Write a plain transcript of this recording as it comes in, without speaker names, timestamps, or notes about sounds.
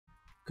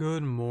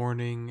Good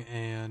morning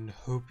and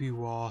hope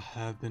you all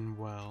have been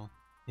well.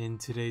 In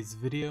today's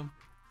video,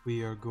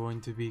 we are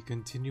going to be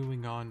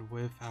continuing on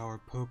with our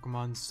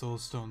Pokemon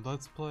Soulstone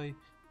Let's Play,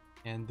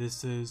 and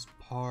this is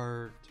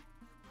part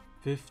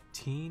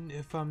 15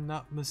 if I'm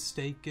not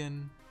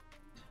mistaken.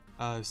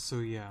 So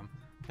yeah,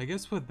 I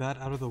guess with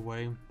that out of the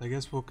way, I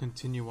guess we'll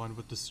continue on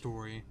with the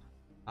story.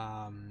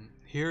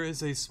 Here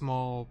is a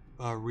small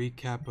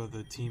recap of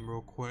the team real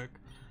quick.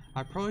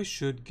 I probably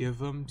should give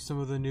them some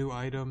of the new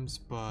items,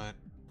 but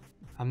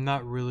I'm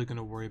not really going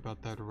to worry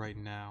about that right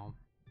now.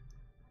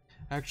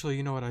 Actually,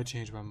 you know what? I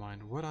changed my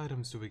mind. What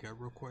items do we get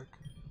real quick?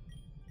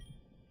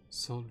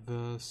 Salt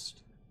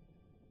Vest.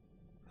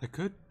 I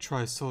could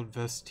try Salt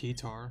Vest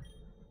T-Tar.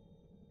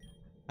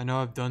 I know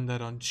I've done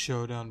that on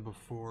Showdown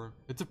before.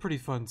 It's a pretty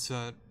fun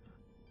set.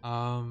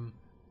 Yeah,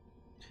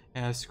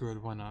 screw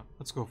it. Why not?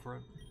 Let's go for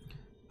it.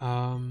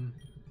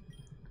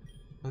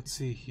 Let's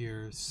see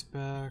here.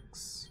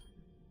 Specs.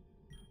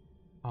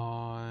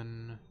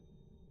 On...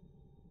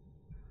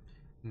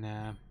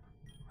 Nah,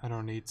 I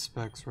don't need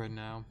specs right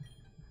now.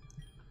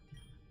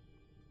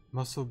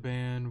 Muscle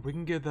Band, we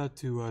can give that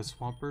to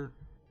Swampert.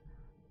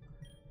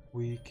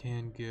 We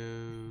can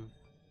give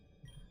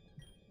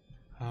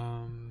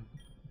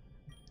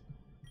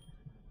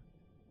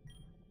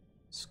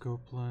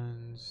Scope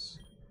Lens.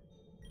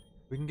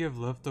 We can give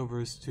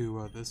leftovers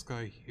to this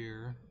guy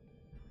here.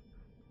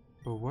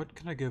 But what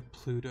can I give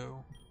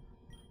Pluto?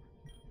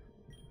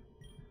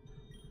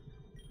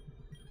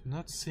 I'm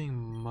not seeing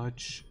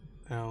much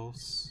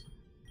else.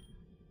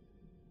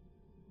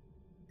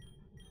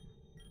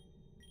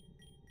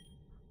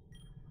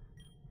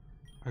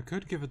 I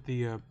could give it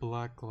the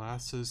black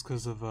glasses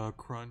because of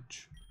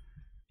Crunch.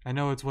 I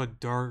know it's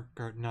what dark,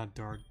 or not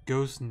dark,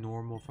 Ghost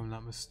Normal if I'm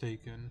not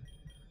mistaken.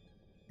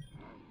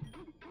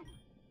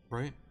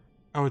 Right?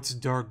 Oh, it's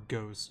Dark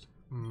Ghost.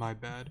 My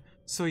bad.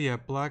 So yeah,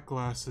 black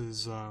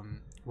glasses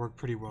work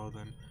pretty well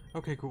then.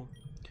 Okay, cool.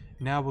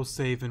 Now we'll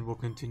save and we'll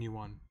continue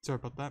on. Sorry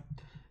about that.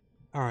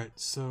 Alright,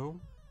 so...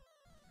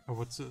 Oh,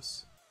 what's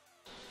this?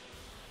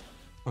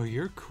 Oh,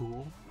 you're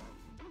cool.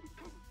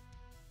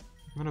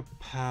 I'm gonna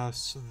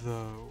pass,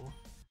 though.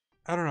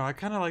 I don't know, I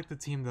kinda like the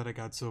team that I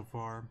got so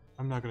far.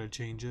 I'm not gonna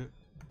change it.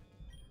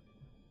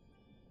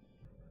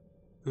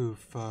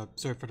 Oof,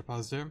 sorry for the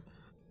pause there.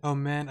 Oh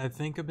man, I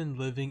think I've been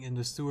living in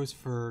the sewers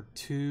for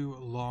too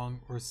long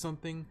or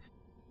something.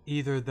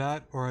 Either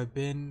that or I've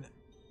been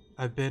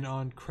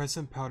on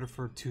Crescent Powder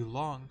for too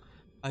long.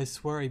 I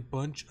swear a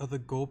bunch of the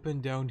Gulpin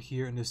down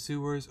here in the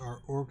sewers are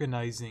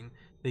organizing.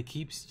 They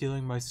keep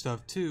stealing my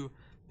stuff too.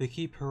 They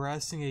keep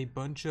harassing a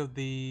bunch of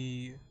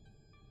the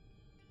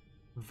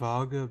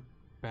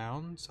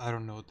Vagabonds? I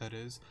don't know what that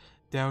is.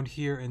 Down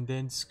here and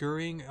then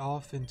scurrying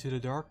off into the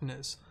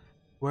darkness.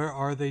 Where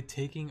are they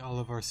taking all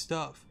of our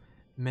stuff?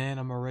 Man,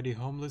 I'm already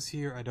homeless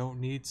here. I don't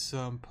need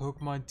some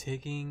Pokemon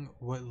taking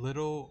what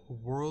little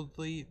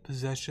worldly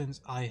possessions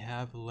I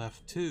have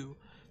left too.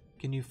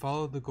 Can you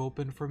follow the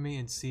Gulpin for me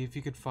and see if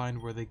you could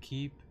find where they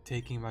keep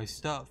taking my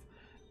stuff?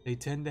 They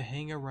tend to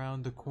hang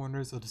around the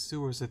corners of the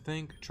sewers, I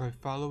think. Try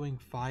following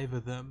 5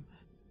 of them.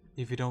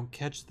 If you don't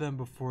catch them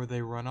before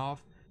they run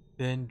off,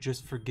 then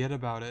just forget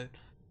about it.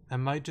 I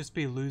might just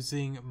be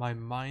losing my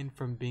mind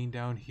from being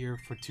down here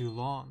for too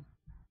long.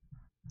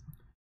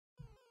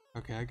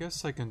 Okay, I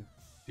guess I can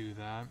do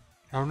that.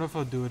 I don't know if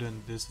I'll do it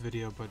in this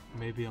video, but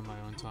maybe on my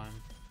own time.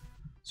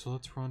 So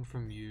let's run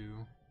from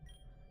you.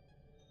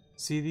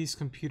 See these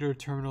computer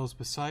terminals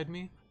beside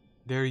me?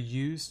 They're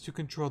used to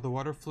control the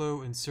water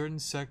flow in certain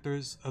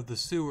sectors of the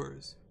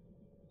sewers.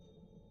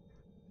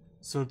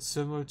 So it's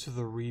similar to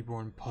the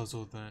Reborn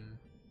puzzle then.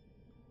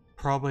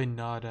 Probably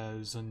not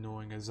as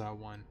annoying as that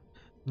one.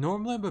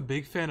 Normally I'm a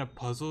big fan of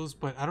puzzles,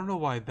 but I don't know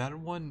why that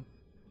one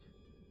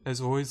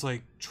has always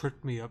like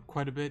tripped me up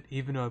quite a bit,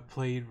 even though I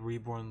played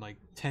Reborn like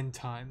 10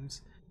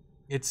 times.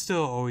 It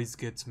still always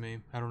gets me.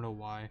 I don't know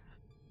why.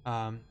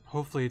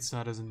 Hopefully it's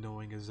not as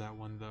annoying as that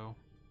one though.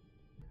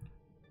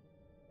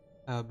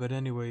 But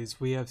anyways,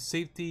 we have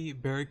safety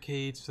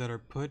barricades that are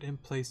put in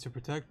place to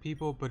protect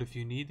people, but if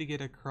you need to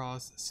get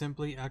across,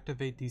 simply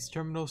activate these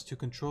terminals to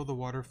control the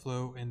water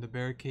flow and the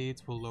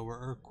barricades will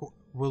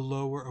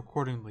lower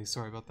accordingly.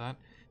 Sorry about that.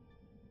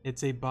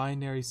 It's a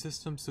binary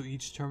system, so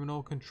each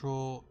terminal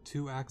control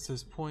 2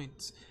 access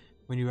points.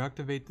 When you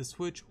activate the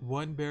switch,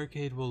 one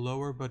barricade will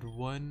lower, but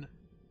one...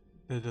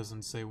 That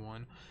doesn't say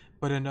one.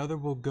 But another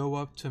will go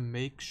up to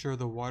make sure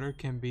the water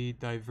can be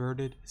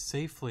diverted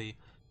safely.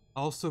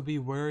 Also be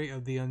wary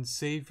of the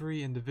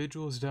unsavory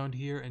individuals down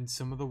here and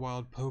some of the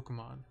wild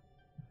Pokemon.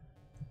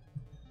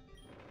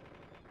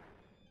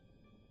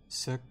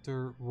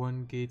 Sector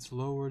 1 gates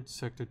lowered,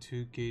 Sector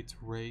 2 gates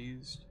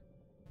raised.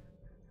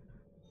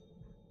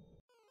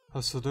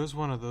 Oh, so there's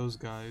one of those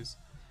guys.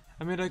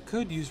 I mean, I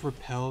could use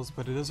repels,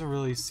 but it doesn't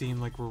really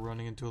seem like we're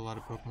running into a lot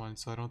of Pokemon,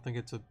 so I don't think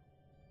it's a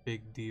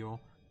big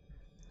deal.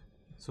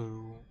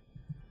 So,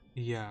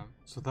 yeah.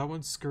 So that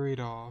one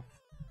scurried off.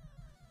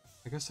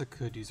 I guess I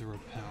could use a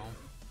repel.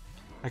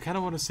 I kind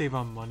of want to save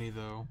on money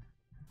though.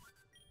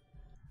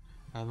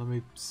 Let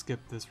me skip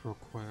this real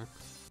quick.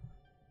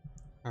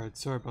 Alright,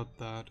 sorry about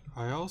that.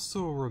 I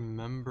also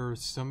remember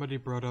somebody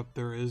brought up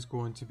there is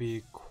going to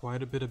be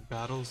quite a bit of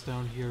battles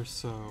down here,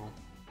 so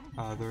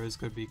there is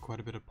going to be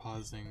quite a bit of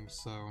pausing,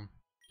 so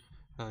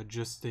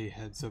just a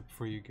heads up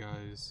for you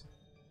guys.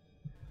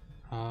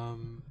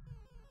 I'm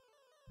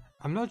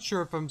not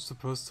sure if I'm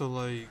supposed to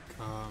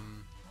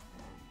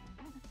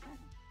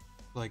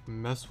like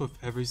mess with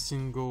every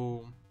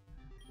single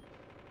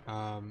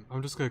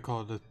I'm just gonna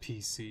call it a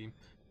PC.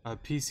 A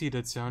PC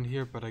that's down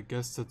here, but I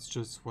guess that's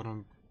just what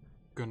I'm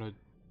gonna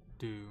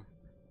do.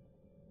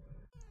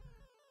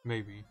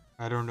 Maybe.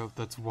 I don't know if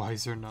that's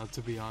wise or not,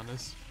 to be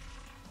honest.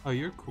 Oh,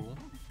 you're cool.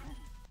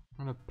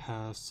 I'm gonna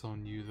pass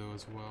on you though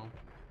as well.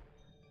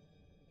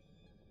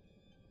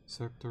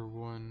 Sector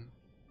 1.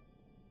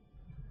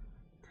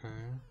 Okay.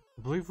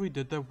 I believe we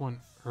did that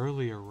one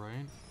earlier,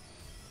 right?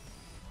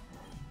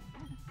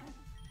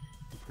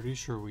 I'm pretty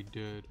sure we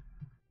did.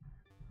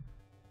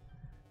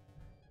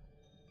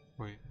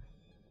 Wait.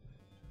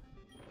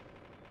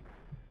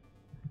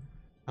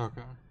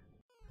 Okay.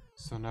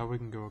 So now we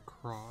can go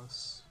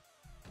across.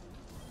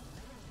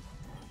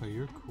 Oh,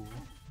 you're cool.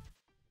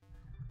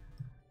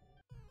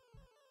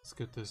 Let's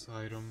get this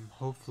item.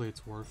 Hopefully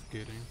it's worth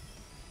getting.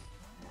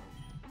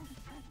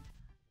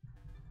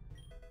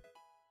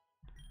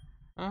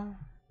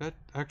 That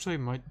actually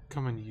might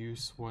come in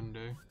use one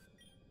day.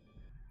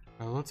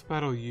 Let's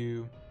battle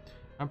you.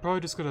 I'm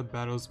probably just gonna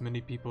battle as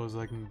many people as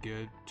I can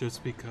get,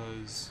 just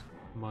because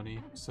money,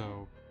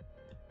 so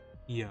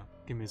yeah,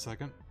 give me a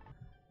second.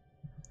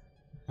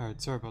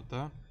 Alright, sorry about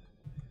that.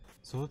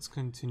 So let's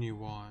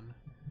continue on.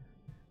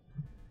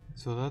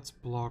 So that's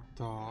blocked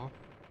off.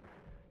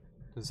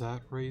 Does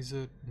that raise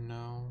it?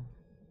 No.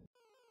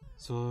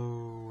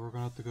 So we're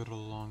gonna have to go the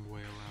long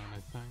way around,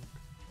 I think.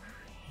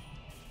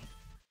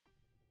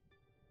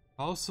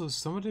 Also,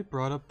 somebody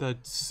brought up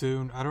that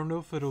soon, I don't know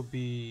if it'll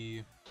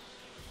be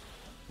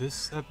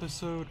this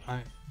episode.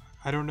 I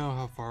don't know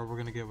how far we're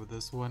gonna get with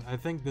this one. I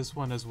think this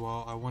one as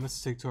well, I want to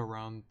stick to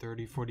around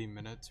 30-40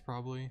 minutes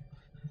probably.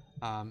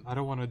 I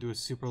don't want to do a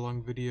super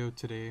long video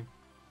today.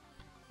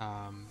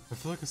 I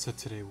feel like I said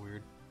today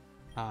weird.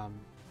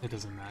 It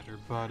doesn't matter,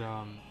 but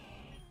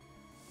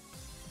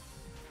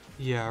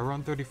yeah,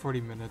 around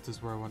 30-40 minutes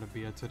is where I want to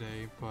be at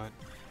today. But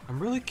I'm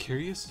really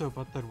curious though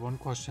about that one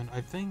question. I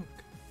think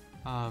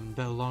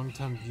that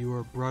long-time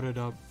viewer brought it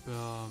up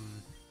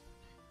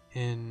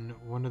in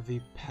one of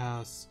the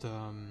past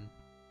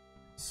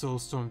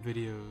Soulstone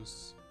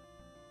videos.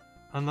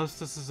 Unless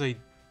this is a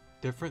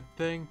different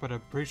thing, but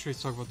I'm pretty sure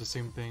he's talking about the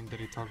same thing that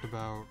he talked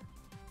about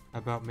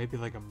maybe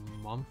like a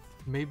month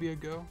maybe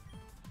ago.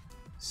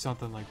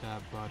 Something like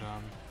that, but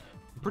I'm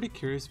pretty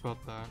curious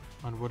about that,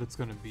 on what it's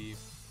gonna be.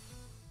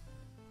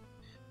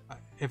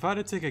 If I had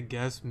to take a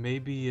guess,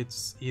 maybe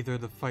it's either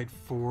the fight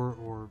for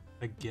or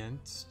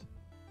against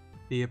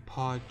the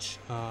Epoch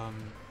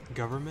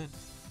government,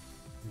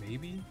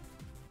 maybe?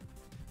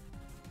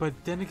 But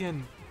then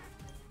again,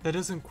 that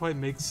doesn't quite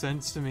make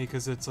sense to me,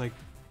 because it's like,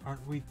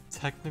 aren't we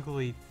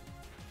technically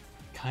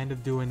kind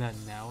of doing that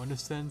now in a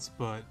sense?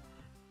 But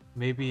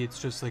maybe it's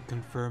just like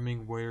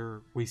confirming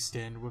where we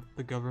stand with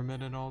the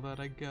government and all that,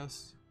 I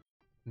guess.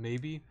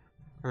 Maybe.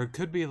 Or it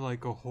could be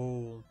like a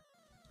whole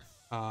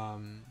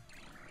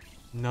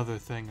another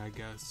thing, I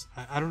guess.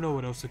 I don't know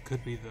what else it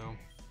could be though.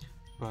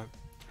 But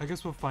I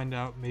guess we'll find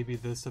out maybe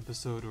this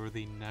episode or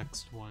the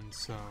next one,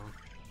 so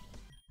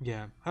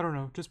yeah, I don't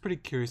know, just pretty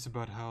curious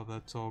about how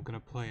that's all gonna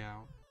play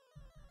out.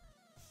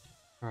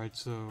 Alright,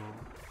 so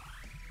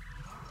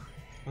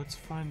let's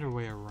find our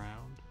way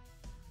around.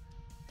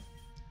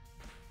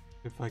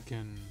 If I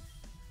can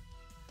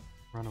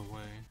run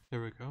away.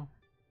 There we go.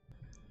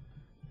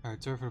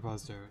 Alright, sorry for the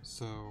pause there.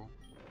 So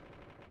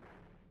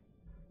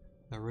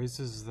that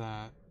raises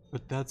that,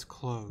 but that's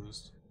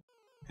closed.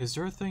 Is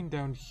there a thing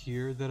down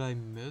here that I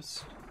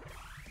missed?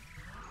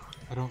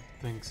 I don't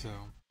think so.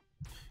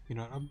 You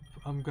know what,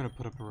 I'm gonna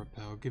put up a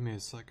rappel. Give me a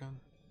second.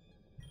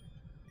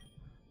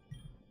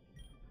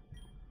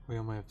 We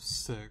only have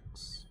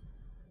 6.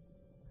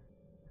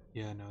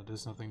 Yeah, no,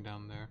 there's nothing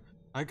down there.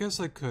 I guess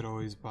I could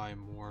always buy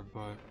more,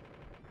 but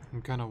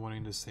I'm kind of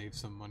wanting to save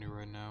some money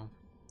right now.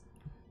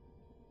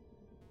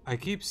 I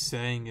keep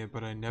saying it,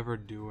 but I never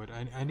do it.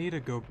 I need to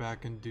go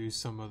back and do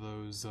some of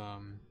those,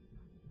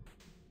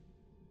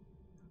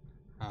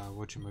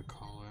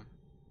 whatchamacallit.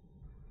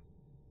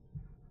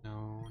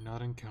 No,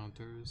 not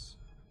encounters.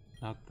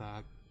 Not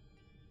that.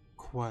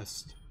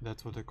 Quest,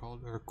 that's what they're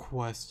called. Or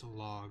quest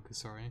log,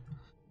 sorry.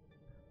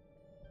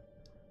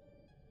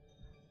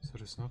 So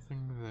there's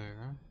nothing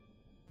there.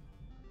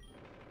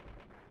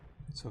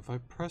 So if I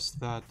press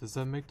that, does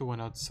that make the one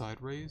outside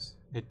raise?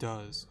 It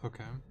does,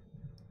 okay.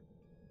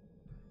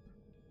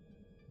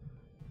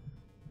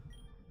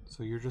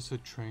 So you're just a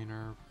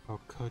trainer,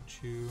 I'll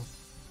cut you.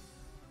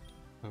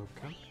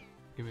 Okay,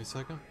 give me a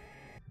second.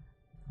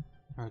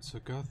 Alright, so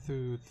got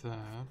through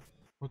that.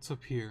 What's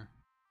up here?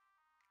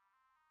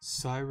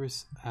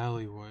 Cyrus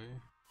Alleyway.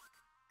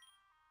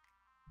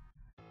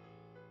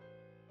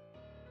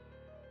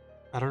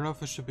 I don't know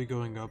if I should be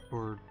going up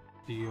or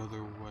the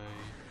other way.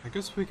 I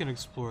guess we can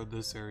explore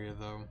this area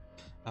though.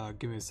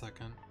 Give me a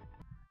second.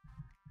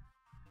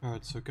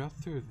 Alright, so got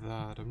through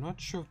that. I'm not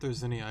sure if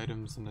there's any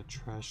items in the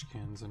trash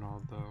cans and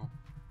all though.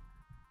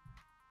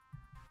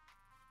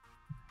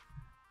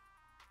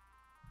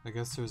 I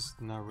guess there's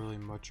not really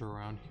much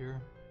around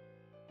here.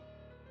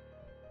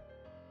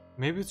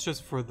 Maybe it's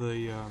just for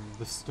the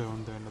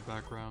stone there in the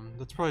background.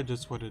 That's probably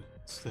just what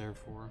it's there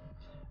for.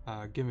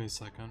 Give me a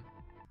second.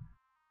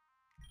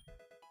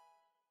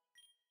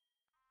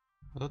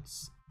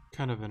 That's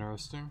kind of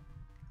interesting.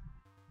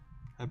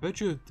 I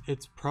bet you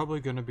it's probably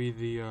gonna be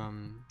the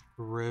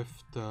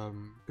Rift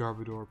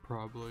Garbodor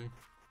probably.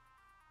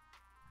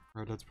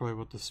 Or that's probably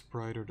what the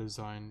sprite or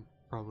design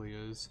probably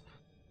is.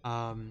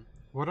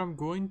 What I'm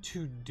going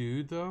to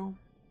do though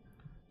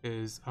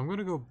is I'm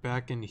gonna go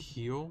back and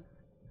heal,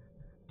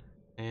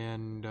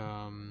 and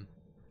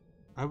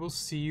I will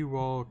see you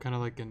all kind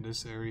of like in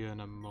this area in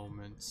a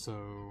moment.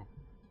 So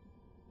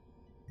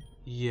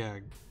yeah,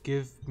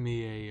 give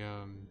me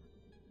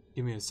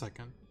a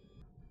second.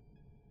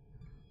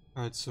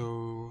 Alright,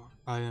 so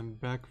I am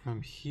back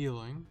from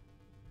healing,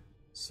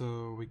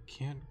 so we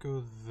can't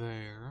go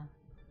there.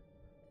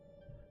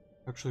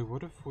 Actually,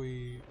 what if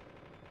we...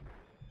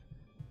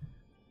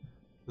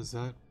 Does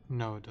that...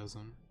 No, it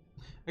doesn't.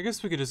 I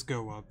guess we could just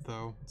go up,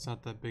 though. It's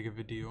not that big of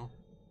a deal.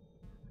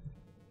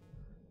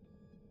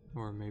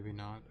 Or maybe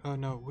not. Oh,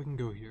 no, we can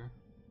go here.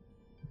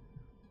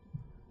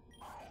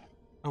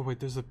 Oh, wait,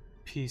 there's a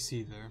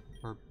PC there.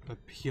 Or a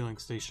healing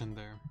station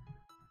there.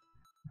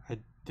 I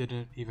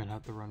didn't even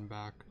have to run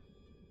back.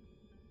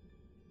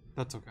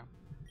 That's okay.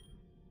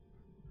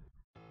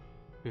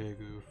 Big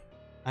oof.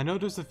 I know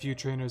there's a few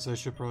trainers I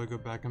should probably go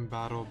back and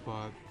battle,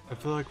 but I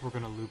feel like we're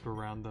gonna loop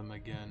around them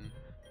again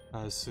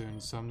soon,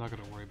 so I'm not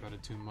gonna worry about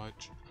it too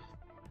much.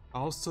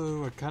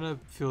 Also, I kind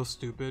of feel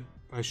stupid.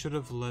 I should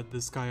have led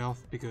this guy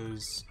off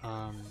because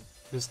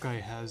this guy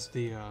has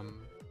the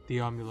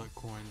amulet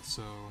coin,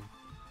 so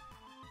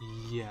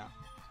yeah.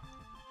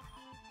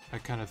 I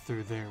kind of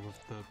threw there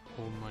with the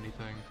whole money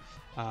thing.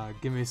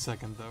 Give me a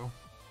second though.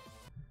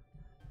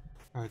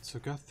 Alright, so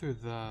got through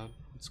that.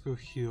 Let's go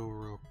heal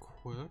real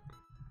quick.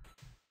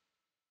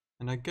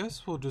 And I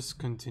guess we'll just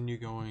continue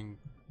going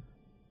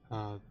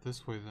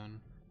this way then.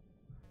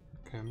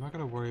 Okay, I'm not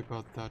gonna worry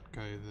about that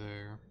guy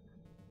there.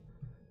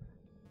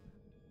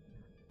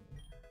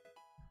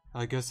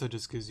 I guess that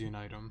just gives you an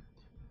item.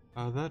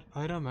 That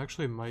item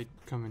actually might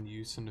come in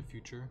use in the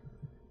future.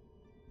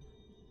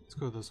 Let's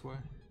go this way.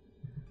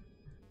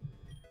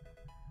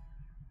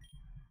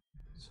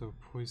 So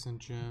poison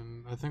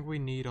gem. I think we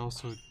need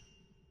also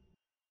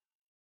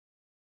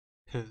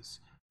his.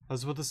 I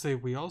was about to say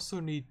we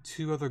also need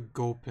 2 other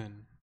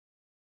Gulpin.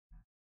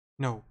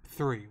 No,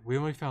 3. We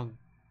only found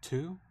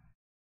 2?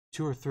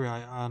 2 or 3,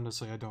 I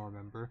honestly don't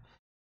remember.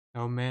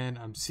 Oh man,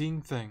 I'm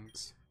seeing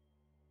things.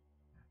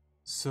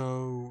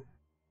 So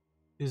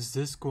is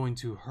this going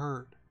to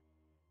hurt?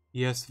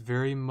 Yes,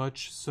 very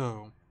much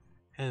so.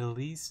 At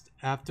least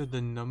after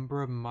the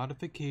number of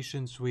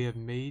modifications we have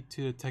made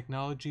to the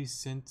technology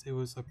since it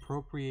was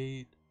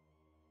appropriated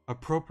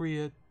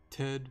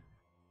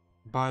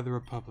by the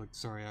Republic.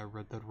 Sorry, I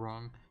read that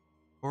wrong.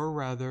 Or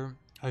rather,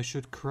 I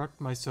should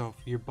correct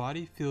myself. Your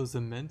body feels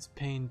immense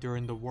pain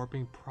during the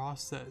warping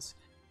process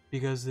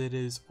because it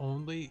is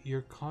only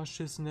your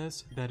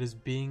consciousness that is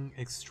being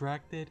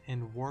extracted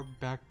and warped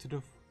back to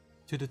the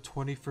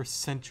 21st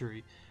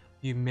century.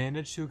 You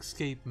managed to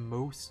escape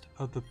most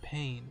of the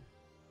pain.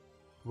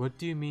 What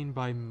do you mean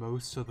by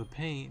most of the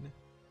pain?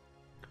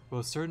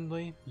 Well,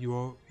 certainly,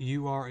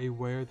 you are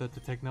aware that the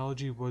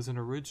technology wasn't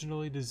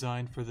originally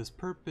designed for this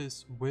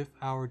purpose. With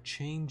our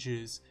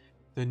changes,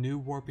 the new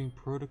warping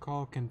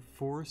protocol can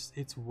force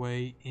its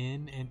way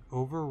in and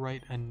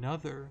overwrite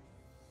another.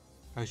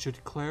 I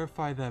should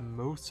clarify that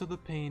most of the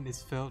pain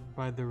is felt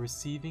by the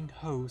receiving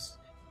host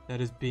that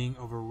is being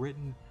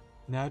overwritten.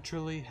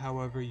 Naturally,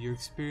 however, you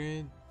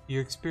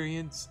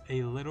experience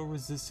a little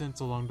resistance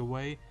along the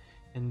way,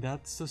 and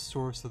that's the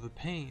source of the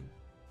pain.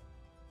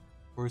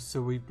 Or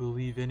so we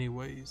believe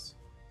anyways.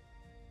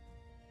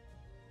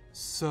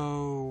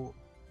 So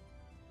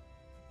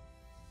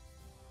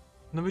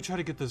let me try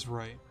to get this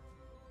right.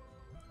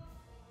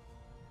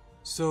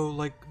 So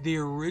like the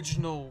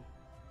original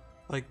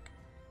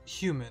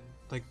human,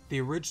 like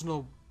the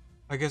original,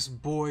 I guess,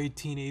 boy,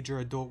 teenager,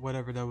 adult,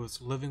 whatever, that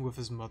was living with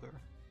his mother,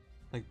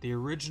 like the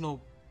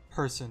original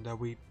person that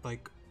we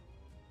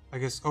I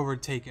guess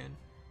overtaken,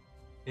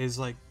 is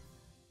like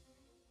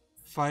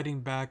fighting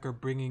back or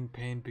bringing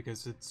pain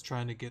because it's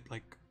trying to get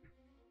like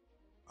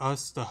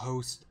us, the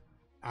host,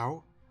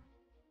 out.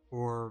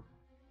 Or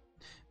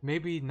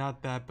maybe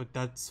not that, but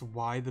that's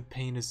why the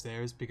pain is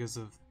there, is because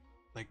of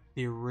like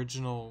the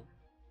original,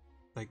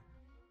 like,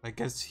 I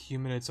guess,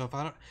 human itself.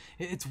 I don't,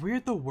 it's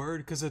weird, the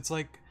word, because it's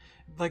like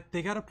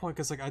they got a point,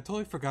 because like I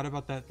totally forgot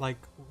about that. Like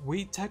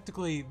we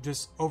technically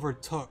just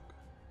overtook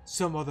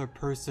some other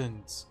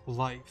person's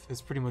life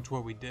is pretty much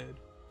what we did,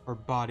 or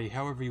body,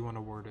 however you want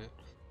to word it.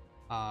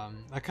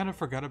 I kind of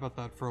forgot about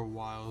that for a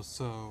while,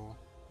 so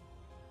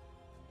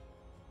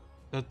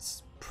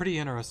That's pretty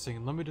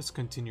interesting. Let me just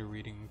continue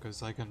reading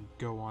because I can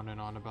go on and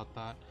on about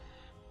that.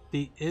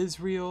 The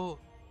Israel,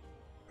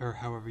 or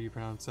however you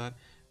pronounce that,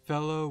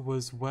 fellow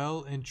was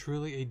well and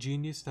truly a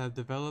genius to have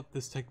developed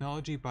this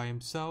technology by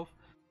himself.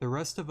 The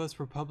rest of us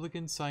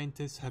Republican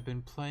scientists have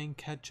been playing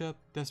catch up,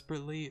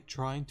 desperately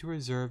trying to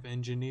reverse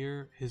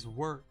engineer his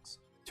works.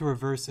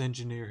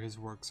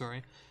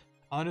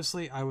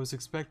 Honestly, I was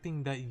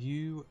expecting that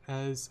you,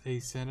 as a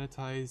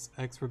sanitized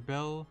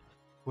ex-rebel,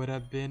 would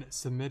have been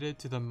submitted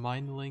to the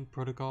MindLink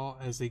protocol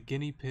as a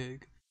guinea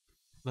pig.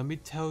 Let me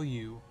tell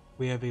you,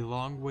 we have a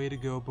long way to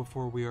go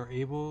before we are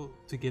able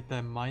to get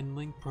that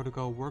MindLink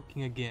protocol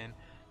working again.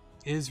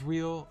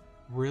 Israel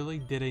really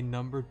did a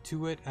number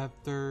to it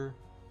after,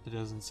 it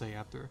doesn't say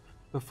after,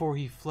 before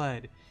he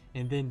fled,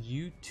 and then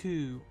you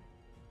too,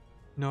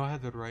 no, I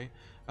had that right,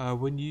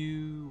 when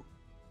you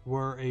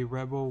were a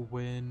rebel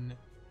when,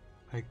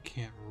 I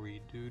can't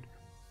read, dude.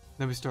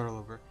 Let me start all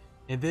over.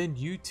 And then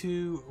you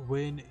two,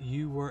 when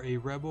you were a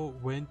rebel,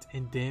 went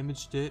and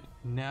damaged it.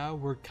 Now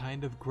we're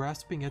kind of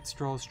grasping at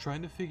straws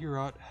trying to figure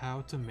out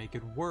how to make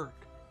it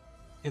work.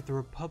 If the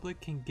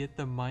Republic can get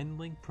the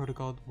MindLink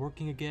protocol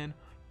working again,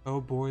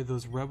 oh boy,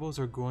 those rebels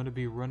are going to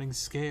be running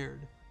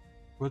scared.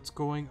 What's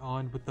going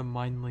on with the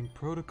MindLink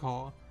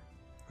protocol?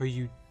 Are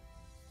you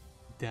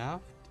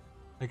daft?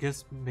 I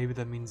guess maybe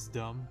that means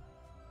dumb.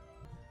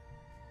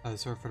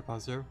 Sorry for the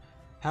pause there.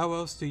 How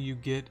else do you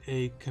get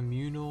a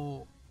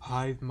communal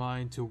hive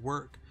mind to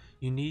work?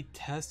 You need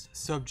test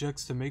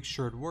subjects to make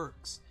sure it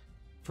works.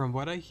 From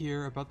what I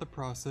hear about the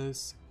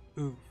process,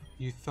 oof,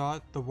 you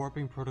thought the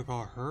warping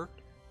protocol hurt?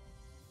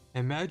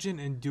 Imagine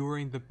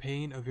enduring the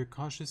pain of your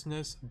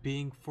consciousness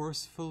being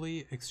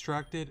forcefully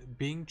extracted,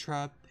 being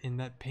trapped in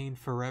that pain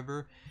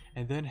forever,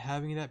 and then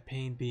having that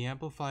pain be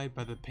amplified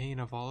by the pain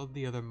of all of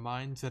the other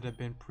minds that have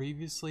been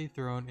previously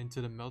thrown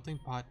into the melting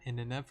pot in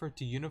an effort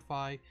to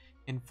unify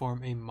and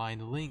form a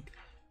mind link.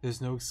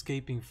 There's no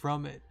escaping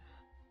from it.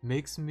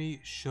 Makes me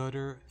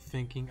shudder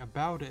thinking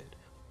about it.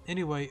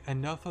 Anyway,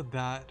 enough of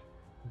that.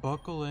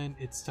 Buckle in,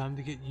 it's time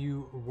to get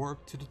you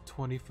warped to the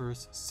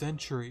 21st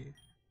century.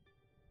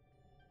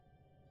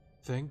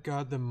 Thank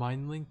God the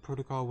MindLink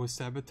protocol was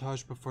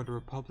sabotaged before the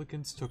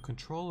Republicans took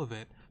control of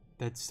it.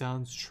 That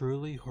sounds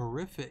truly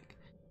horrific.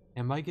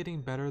 Am I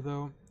getting better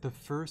though? The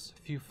first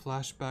few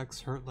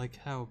flashbacks hurt like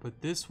hell,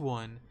 but this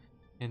one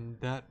and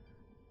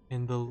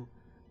the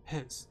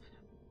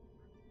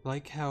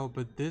like hell,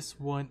 but this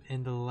one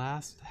and the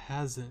last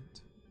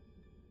hasn't.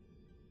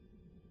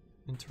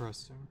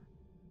 Interesting.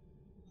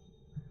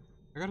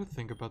 I gotta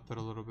think about that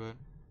a little bit.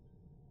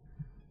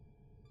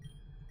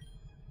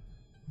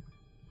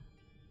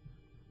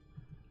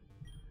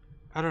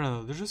 I don't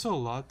know, there's just a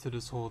lot to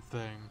this whole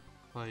thing,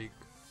 like,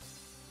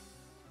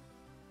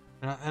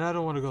 and I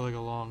don't want to go like a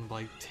long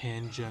like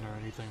tangent or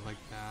anything like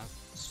that,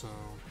 so,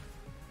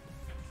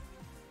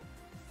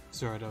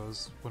 sorry, that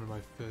was one of my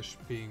fish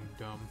being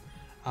dumb,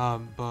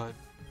 but,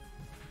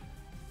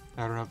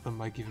 I don't know if the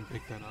mic even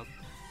picked that up,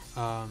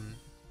 I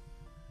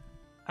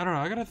don't know,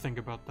 I gotta think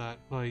about that,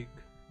 like,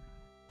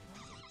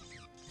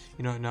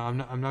 you know, no, I'm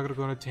not gonna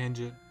go on a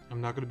tangent,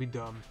 I'm not gonna be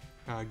dumb,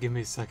 give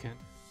me a second.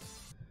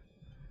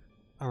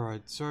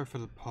 Alright, sorry for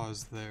the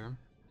pause there.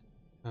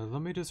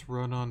 Let me just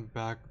run on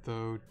back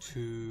though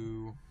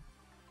to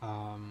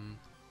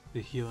the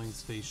healing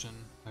station.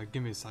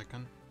 Give me a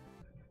second.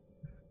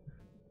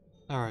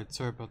 Alright,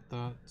 sorry about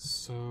that.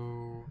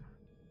 So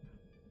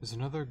there's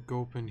another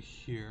gulp in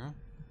here.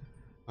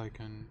 I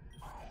don't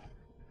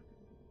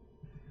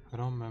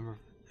remember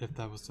if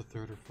that was the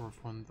third or fourth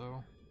one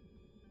though.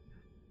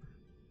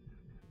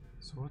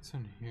 So what's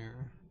in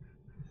here?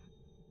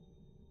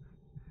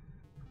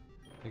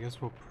 I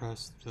guess we'll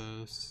press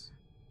this.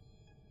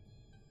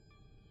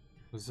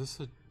 Was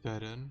this a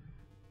dead end?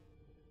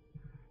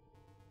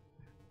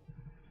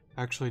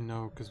 Actually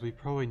no, because we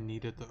probably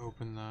needed to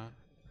open that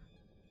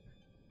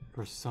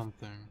for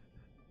something.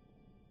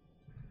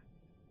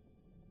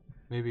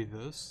 Maybe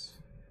this?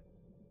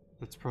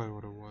 That's probably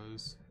what it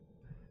was.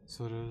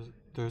 So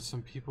there's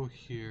some people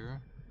here.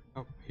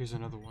 Oh, here's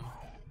another one.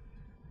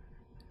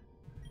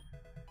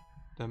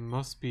 That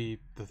must be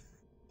the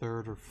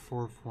third or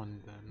fourth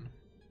one then.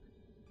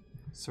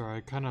 Sorry,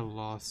 I kind of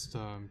lost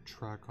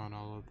track on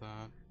all of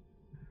that.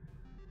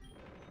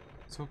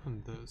 Let's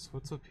open this.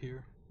 What's up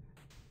here?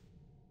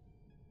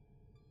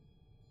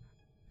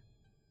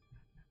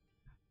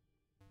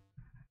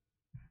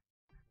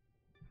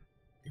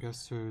 I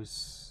guess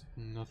there's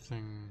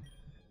nothing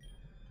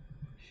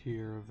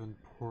here of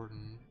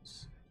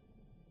importance.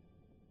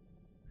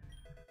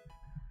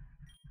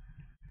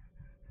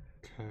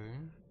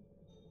 Okay.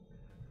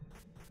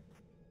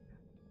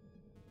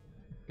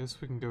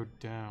 Guess we can go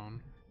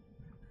down.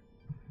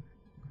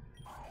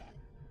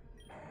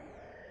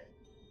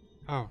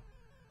 Oh.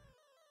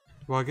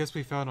 Well, I guess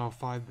we found all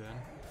 5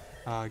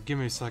 then. Give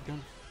me a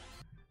second.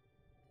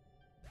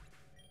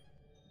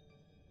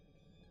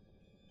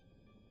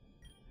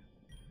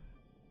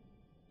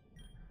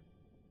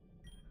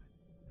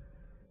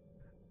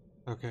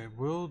 Okay,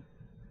 we'll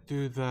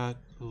do that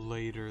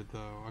later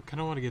though. I kind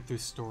of want to get through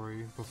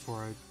story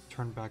before I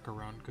turn back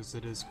around because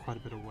it is quite a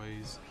bit of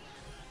ways.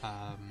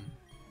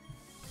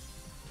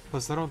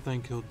 Plus I don't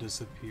think he'll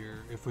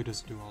disappear if we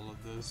just do all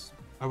of this.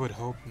 I would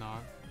hope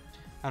not.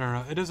 I don't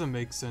know, it doesn't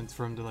make sense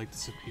for him to like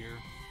disappear.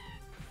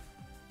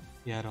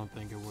 Yeah, I don't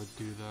think it would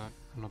do that.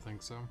 I don't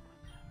think so.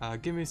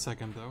 Give me a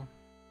second though.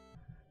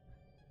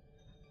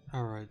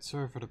 Alright,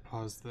 sorry for the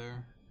pause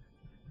there.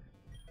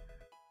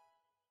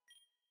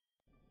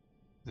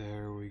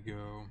 There we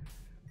go.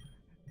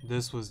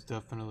 This was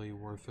definitely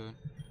worth it.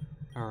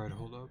 Alright,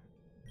 hold up.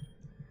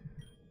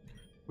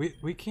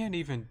 We can't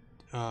even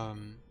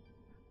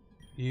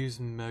use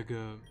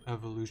Mega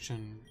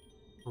Evolution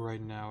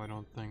right now, I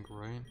don't think,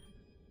 right?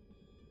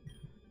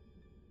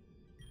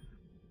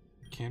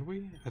 Can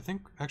we? I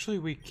think actually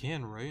we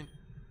can, right?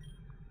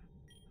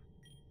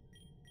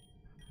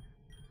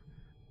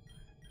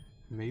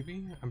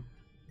 Maybe?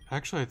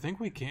 Actually, I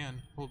think we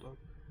can. Hold up.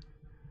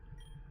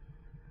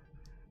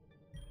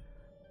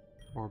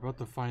 We're about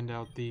to find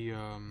out the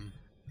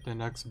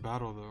next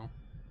battle, though.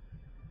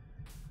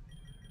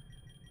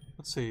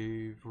 Let's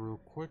save real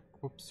quick.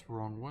 Whoops,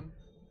 wrong one.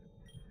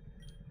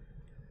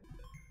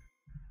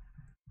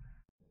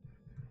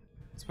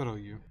 Let's battle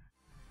you.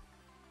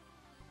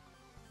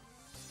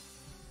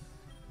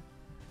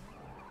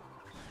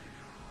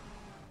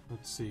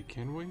 Let's see,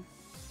 can we?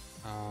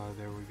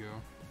 There we go.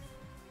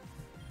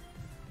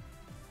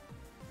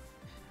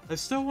 I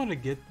still want to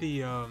get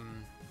the,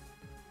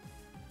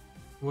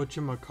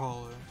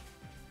 whatchamacallit,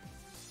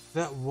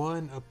 that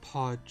one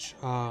Apoch,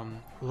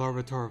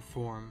 Larvitar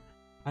form.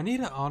 I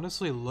need to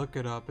honestly look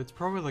it up. It's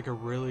probably like a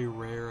really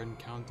rare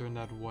encounter in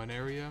that one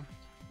area.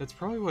 That's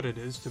probably what it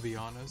is, to be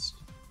honest.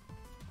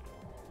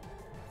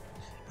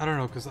 I don't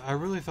know, because I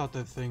really thought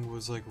that thing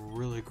was like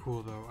really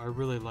cool though. I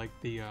really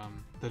liked the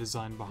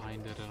design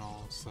behind it and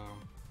all, so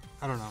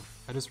I don't know.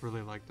 I just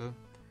really liked it.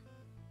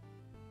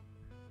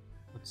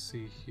 Let's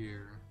see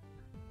here.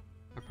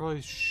 I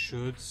probably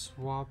should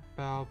swap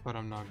out, but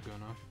I'm not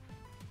gonna.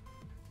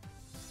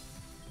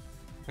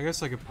 I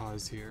guess I could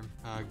pause here.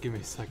 Give me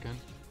a second.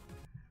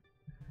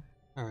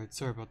 Alright,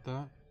 sorry about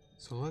that.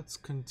 So let's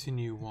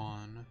continue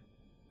on.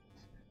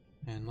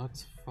 And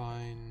let's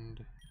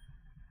find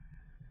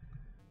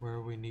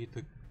where we need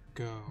to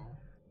go.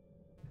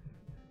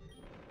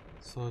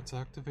 So let's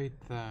activate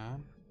that.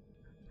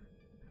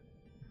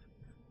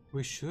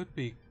 We should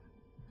be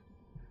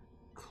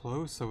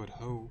close, I would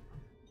hope.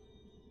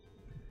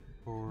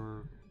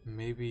 Or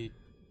maybe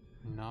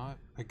not.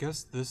 I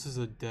guess this is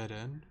a dead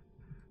end.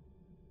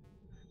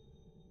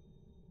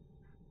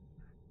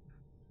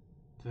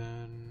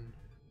 Then...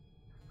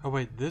 oh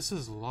wait, this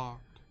is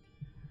locked.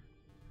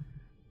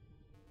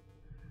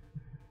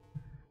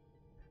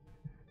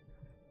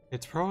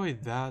 It's probably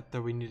that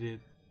we need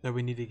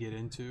to get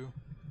into.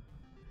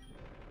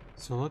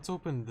 So let's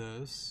open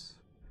this.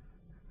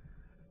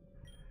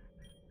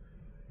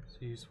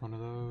 Let's use one of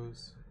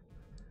those.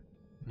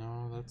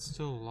 No, that's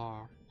still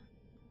locked.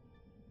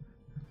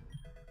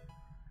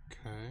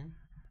 Okay.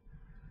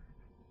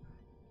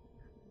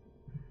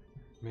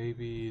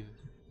 Maybe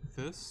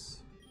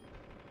this?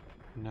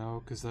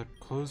 No, because that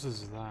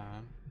closes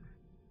that.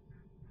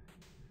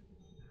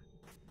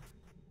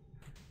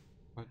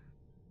 What?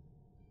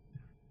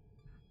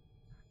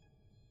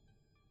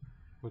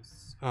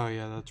 What's... oh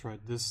yeah, that's right.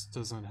 This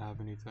doesn't have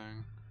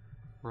anything,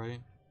 right?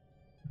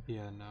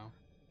 Yeah, no.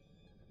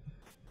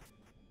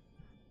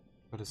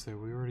 But to say,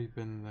 we already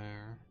been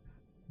there.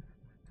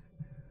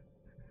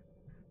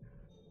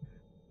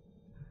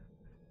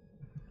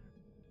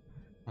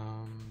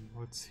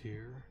 What's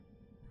here?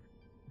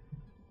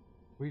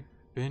 We've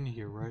been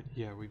here, right?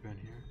 Yeah, we've been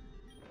here.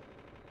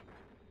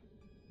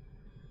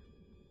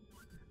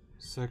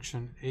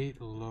 Section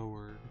 8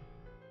 lowered.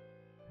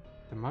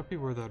 That might be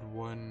where that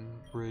one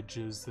bridge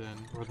is then,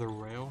 or the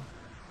rail.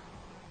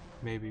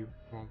 Maybe.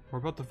 Well, we're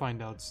about to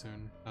find out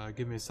soon.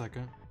 Give me a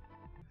second.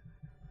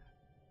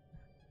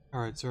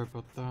 Alright, sorry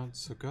about that.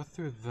 So got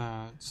through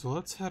that. So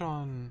let's head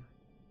on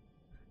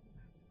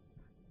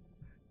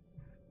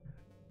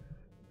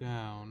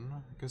down.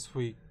 I guess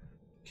we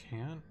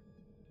can't.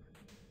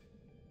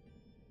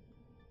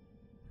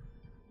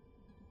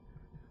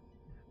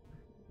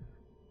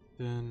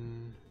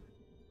 Then...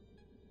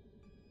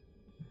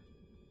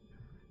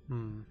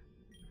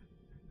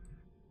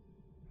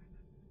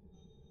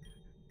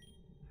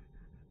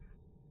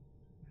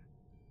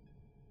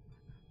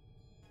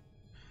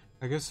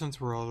 I guess since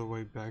we're all the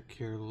way back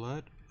here,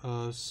 let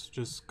us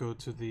just go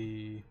to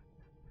the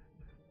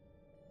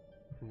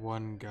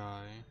one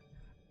guy.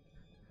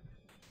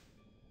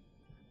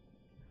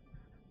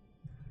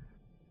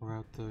 We're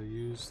about to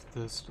use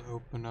this to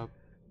open up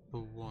the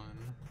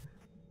one.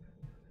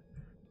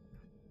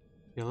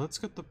 Yeah, let's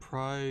get the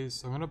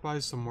prize. I'm gonna buy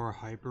some more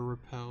hyper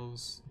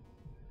repels.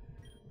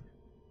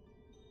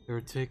 They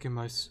were taking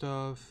my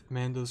stuff.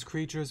 Man, those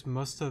creatures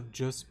must have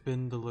just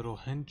been the little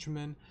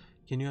henchmen.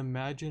 Can you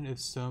imagine if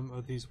some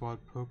of these wild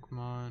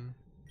Pokemon...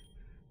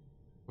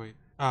 wait.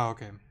 Oh,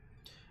 okay.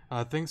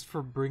 Thanks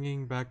for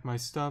bringing back my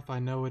stuff. I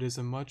know it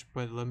isn't much,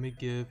 but let me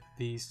give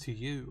these to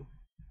you.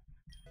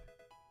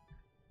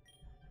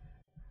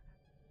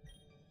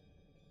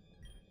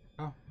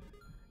 Oh.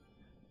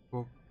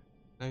 Well,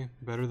 hey,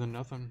 better than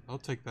nothing. I'll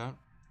take that.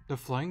 The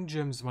flying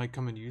gems might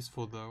come in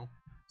useful though,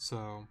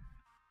 so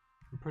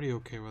I'm pretty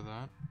okay with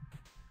that.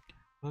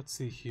 Let's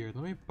see here.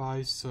 Let me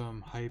buy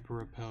some hyper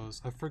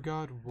repels. I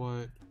forgot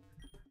what...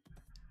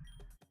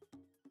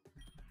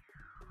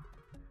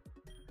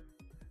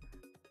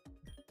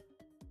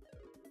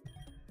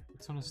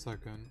 It's on a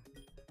second.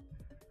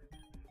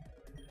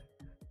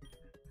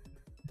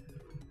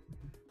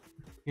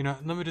 You know,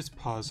 let me just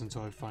pause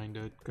until I find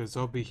it, because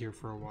I'll be here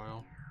for a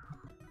while.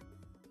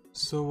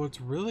 So what's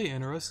really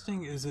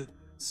interesting is it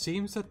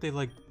seems that they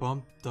like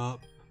bumped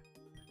up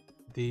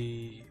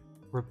the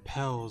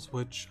repels,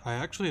 which I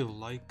actually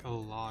like a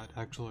lot,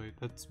 actually.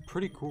 That's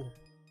pretty cool.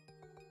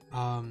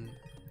 I'm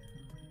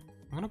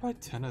gonna buy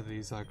 10 of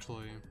these,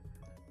 actually.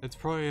 It's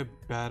probably a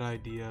bad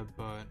idea,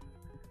 but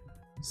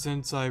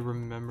since I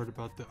remembered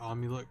about the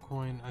amulet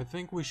coin, I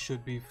think we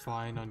should be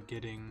fine on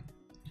getting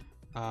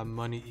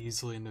money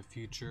easily in the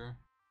future.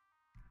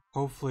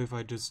 Hopefully if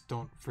I just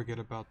don't forget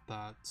about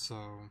that,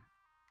 so...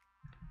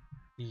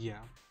 Yeah.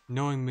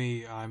 Knowing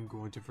me, I'm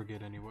going to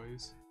forget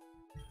anyways.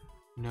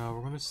 No,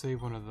 we're gonna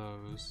save one of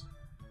those.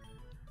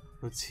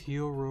 Let's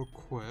heal real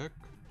quick.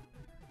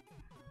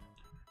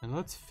 And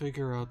let's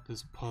figure out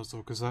this puzzle,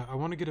 because I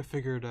want to get it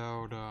figured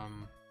out,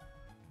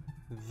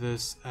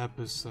 this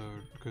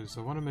episode, because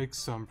I want to make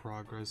some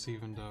progress,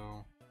 even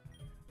though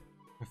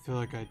I feel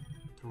like I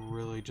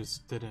really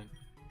just didn't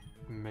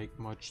make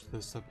much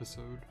this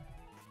episode.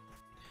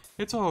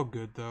 It's all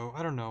good though,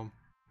 I don't know.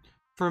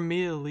 For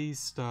me at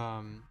least,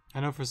 I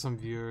know for some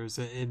viewers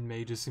it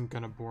may just seem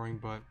kind of boring,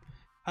 but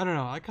I don't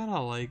know, I kind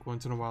of like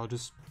once in a while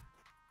just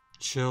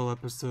chill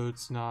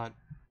episodes, not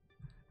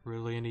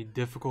really any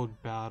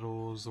difficult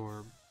battles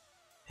or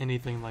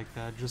anything like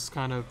that, just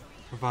kind of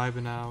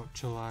vibing out,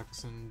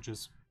 chillaxing,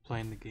 just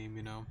playing the game,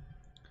 you know.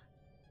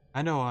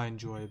 I know I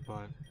enjoy it,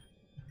 but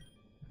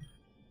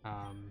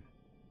I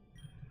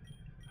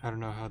don't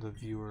know how the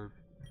viewer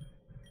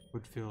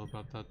would feel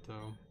about that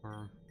though,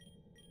 or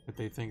if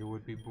they think it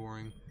would be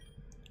boring.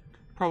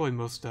 Probably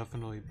most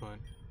definitely, but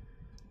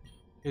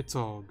it's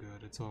all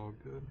good, it's all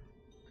good.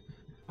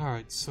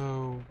 Alright,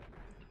 so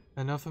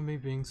enough of me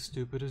being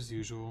stupid as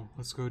usual.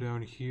 Let's go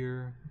down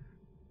here.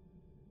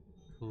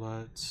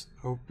 Let's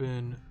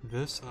open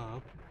this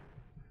up.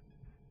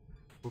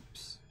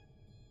 Whoops.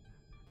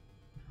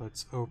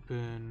 Let's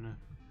open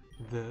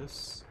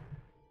this,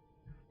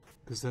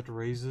 because that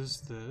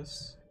raises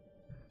this.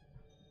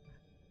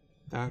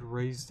 That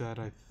raised that,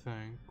 I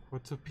think.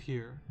 What's up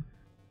here?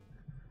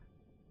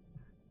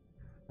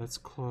 That's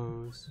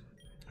closed.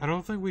 I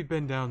don't think we've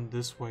been down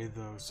this way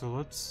though, so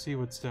let's see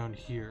what's down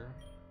here.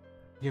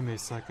 Give me a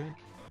second.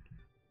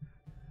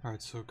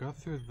 Alright, so got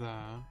through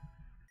that.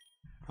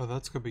 Oh,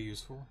 that's gonna be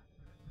useful.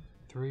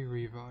 3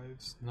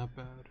 revives, not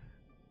bad.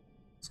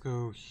 Let's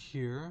go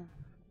here.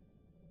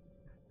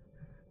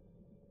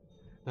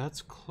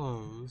 That's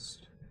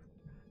closed.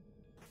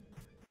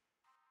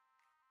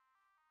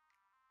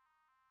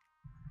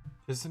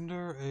 Isn't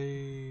there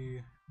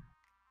a...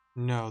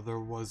 No, there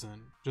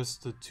wasn't.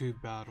 Just the 2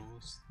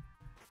 battles.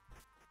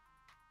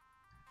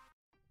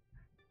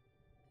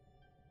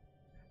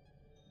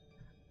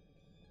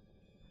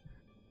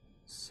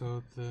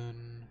 So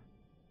then...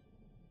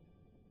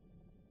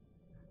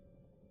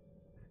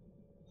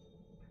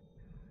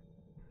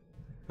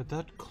 But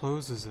that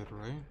closes it,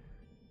 right?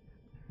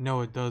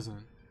 No, it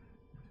doesn't.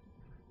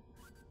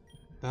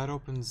 That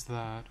opens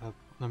that up.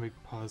 Let me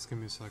pause, give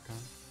me a second.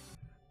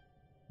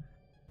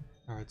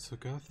 Alright, so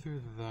go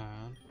through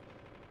that.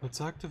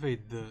 Let's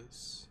activate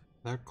this.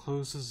 That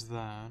closes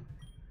that.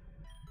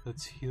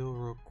 Let's heal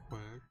real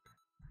quick.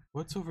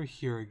 What's over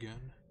here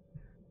again?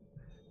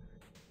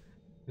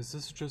 Is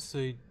this just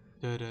a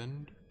dead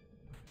end?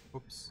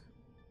 Whoops.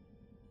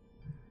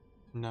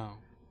 No.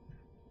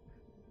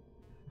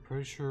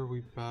 Pretty sure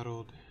we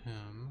battled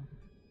him.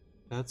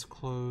 That's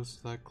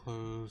closed, that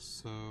closed,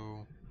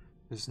 so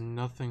there's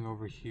nothing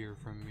over here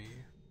from me.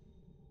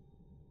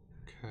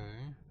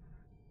 Okay.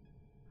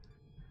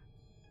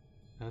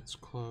 That's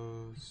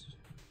closed.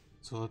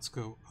 So let's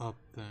go up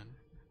then.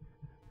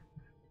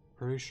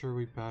 Pretty sure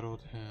we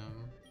battled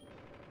him.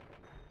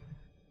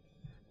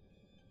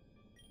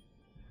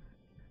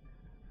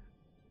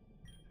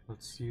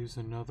 Let's use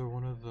another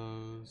one of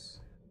those.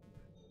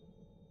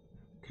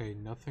 Okay,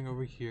 nothing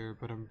over here,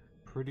 but I'm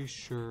pretty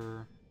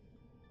sure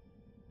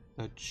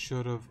that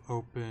should have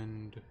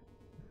opened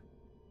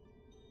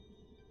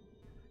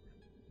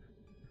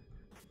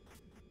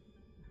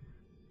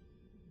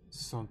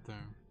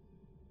something,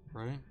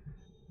 right?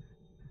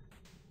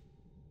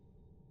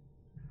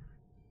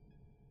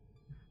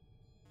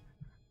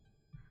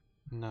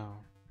 No.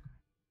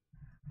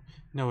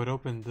 No, it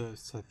opened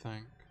this, I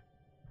think.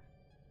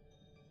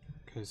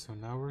 Okay, so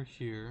now we're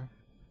here.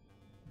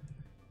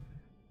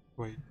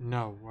 Wait,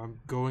 no, I'm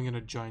going in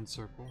a giant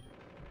circle.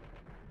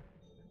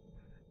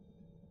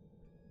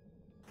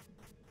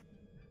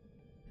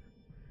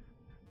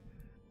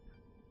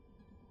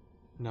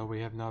 No,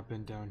 we have not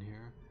been down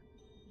here.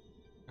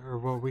 Or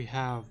well, we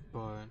have,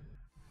 but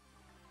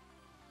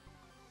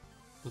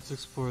let's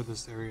explore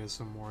this area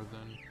some more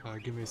then.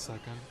 Give me a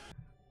second.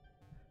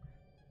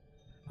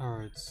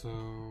 Alright, so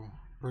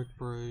brick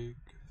break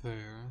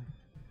there.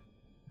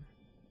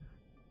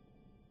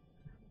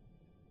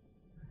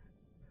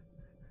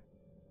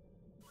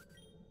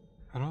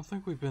 I don't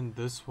think we've been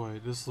this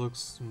way. This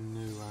looks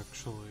new,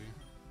 actually.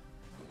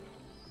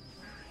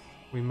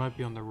 We might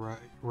be on the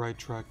right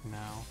track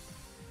now.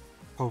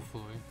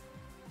 Hopefully.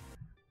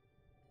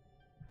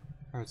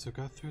 Alright, so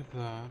got through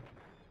that.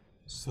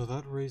 So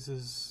that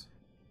raises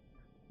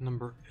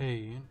number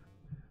 8.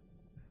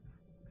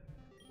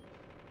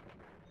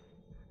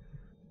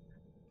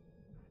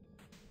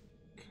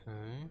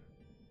 Okay.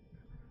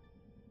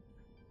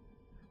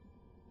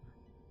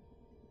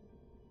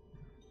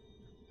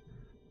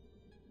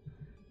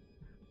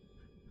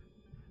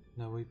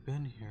 Now we've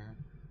been here.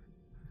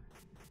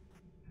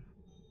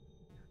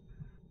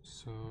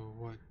 So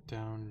what,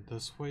 down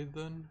this way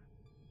then?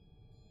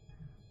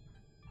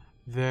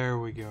 There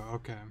we go,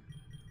 okay.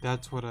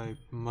 That's what I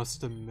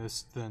must have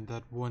missed then,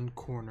 that one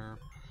corner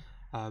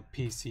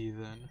PC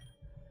then.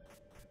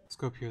 Let's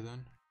go up here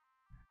then.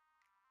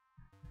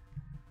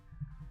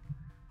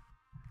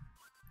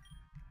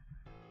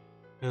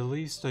 At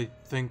least I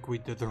think we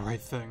did the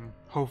right thing,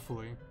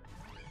 hopefully.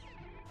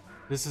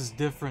 This is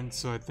different,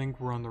 so I think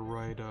we're on the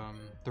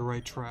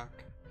right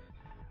track.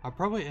 I'll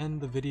probably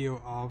end the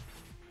video off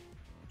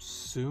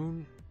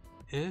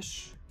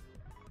soon-ish?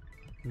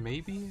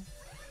 Maybe?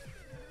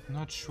 I'm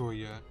not sure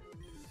yet.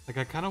 Like,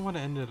 I kind of want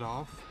to end it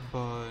off,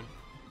 but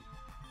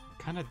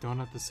kind of don't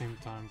at the same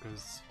time,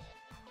 because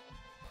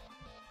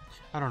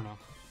I don't know.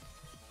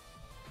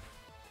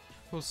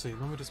 We'll see.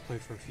 Let me just play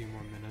for a few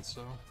more minutes,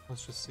 though.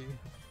 Let's just see.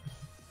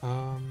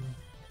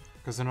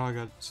 Because I know I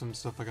got some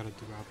stuff I gotta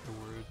do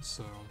afterwards,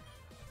 so...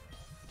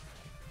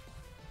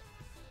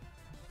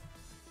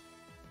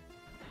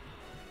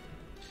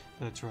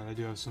 That's right, I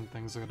do have some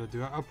things I gotta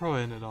do. I'll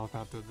probably end it off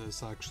after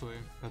this, actually.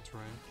 That's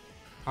right.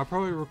 I'll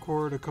probably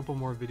record a couple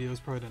more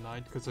videos probably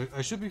tonight, because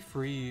I should be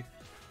free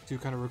to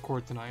kind of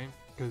record tonight,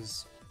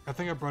 because I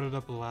think I brought it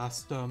up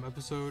last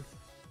episode.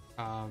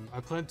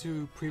 I plan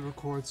to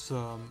pre-record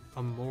some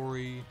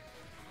Omori,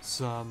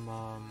 some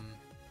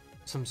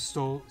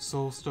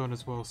Soulstone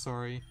as well,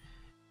 sorry.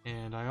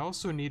 And I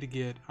also need to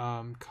get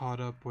caught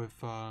up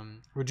with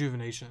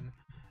Rejuvenation.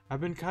 I've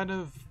been kind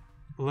of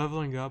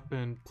leveling up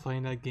and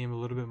playing that game a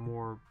little bit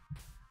more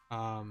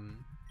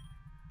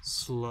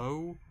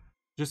slow,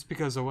 just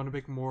because I want to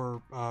make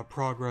more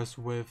progress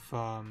with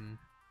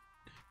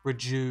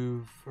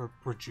Rejuve.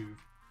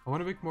 I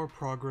want to make more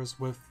progress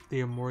with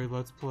the Omori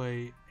Let's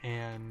Play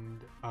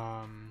and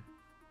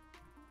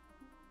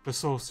the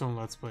Soulstone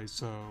Let's Play,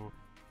 so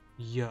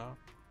yeah.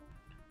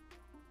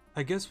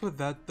 I guess with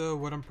that though,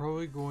 what I'm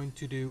probably going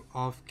to do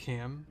off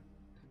cam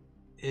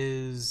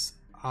is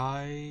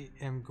I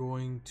am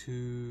going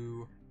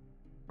to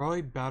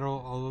probably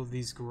battle all of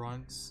these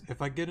grunts.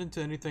 If I get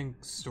into anything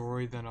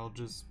story, then I'll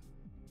just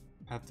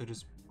have to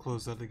just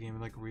close out the game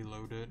and like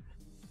reload it.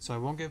 So I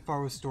won't get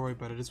far with story,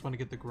 but I just want to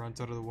get the grunts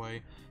out of the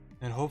way,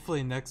 and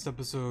hopefully next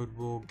episode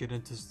we'll get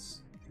into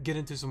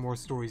some more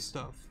story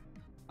stuff.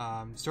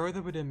 Sorry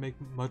that we didn't make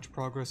much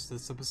progress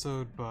this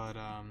episode, but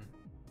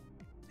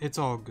it's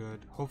all good.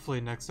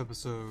 Hopefully next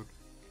episode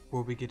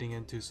we'll be getting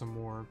into some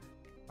more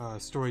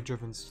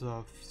story-driven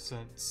stuff,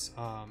 since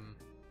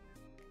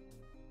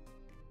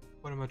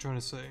what am I trying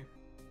to say?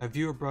 A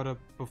viewer brought up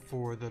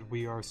before that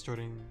we are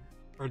starting,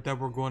 or that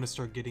we're going to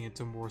start getting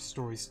into more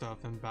story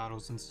stuff and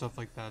battles and stuff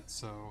like that,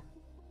 so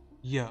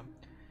yeah.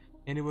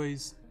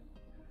 Anyways,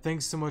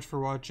 thanks so much for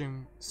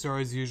watching.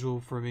 Sorry as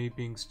usual for me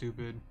being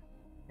stupid,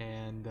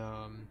 and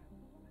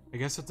I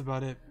guess that's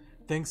about it.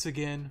 Thanks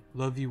again,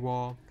 love you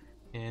all,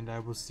 and I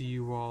will see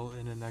you all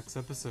in the next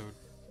episode.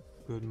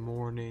 Good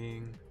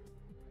morning.